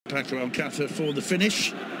Paco Alcácer for the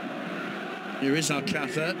finish. Here is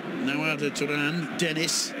Alcácer, now Ada Turan,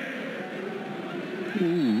 Dennis.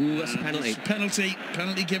 Ooh, that's a penalty.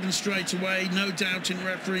 Penalty given straight away, no doubt in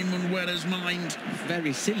referee Manuela's mind.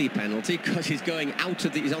 Very silly penalty, because he's going out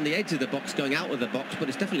of he's on the edge of the box, going out of the box, but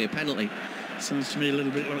it's definitely a penalty. Sounds to me a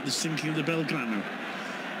little bit like the sinking of the Belgrano.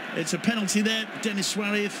 It's a penalty there. Denis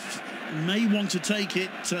Suarez may want to take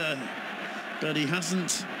it, but he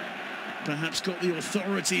hasn't perhaps got the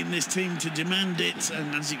authority in this team to demand it.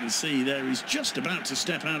 And as you can see there, he's just about to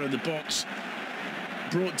step out of the box.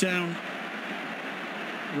 Brought down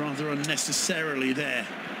rather unnecessarily there.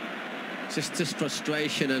 Just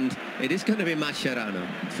frustration, and it is going to be Mascherano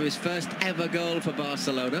for his first ever goal for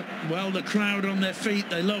Barcelona. Well, the crowd on their feet,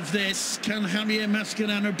 they love this. Can Javier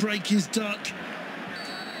Mascherano break his duck?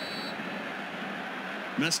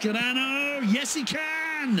 Mascherano, yes he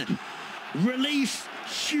can! Relief,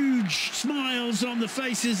 huge smiles on the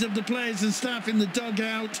faces of the players and staff in the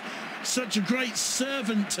dugout. Such a great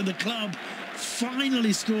servant to the club.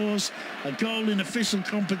 Finally scores a goal in official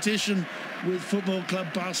competition with Football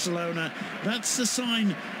Club Barcelona. That's the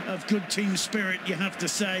sign of good team spirit, you have to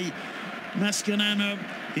say. Mascherano,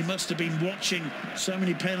 he must have been watching so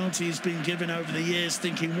many penalties being given over the years,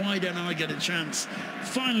 thinking, why don't I get a chance?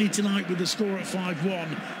 Finally tonight, with the score at 5-1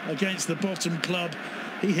 against the bottom club,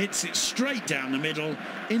 he hits it straight down the middle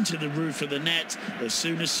into the roof of the net. As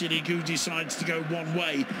soon as Sirigu decides to go one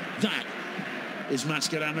way, that is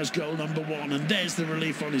Mascherano's goal number 1, and there's the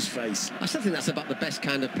relief on his face. I still think that's about the best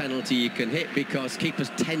kind of penalty you can hit, because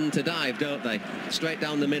keepers tend to dive, don't they? Straight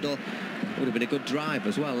down the middle. Would have been a good drive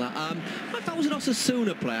as well. If I was an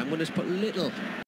Osasuna player, I'm going to put little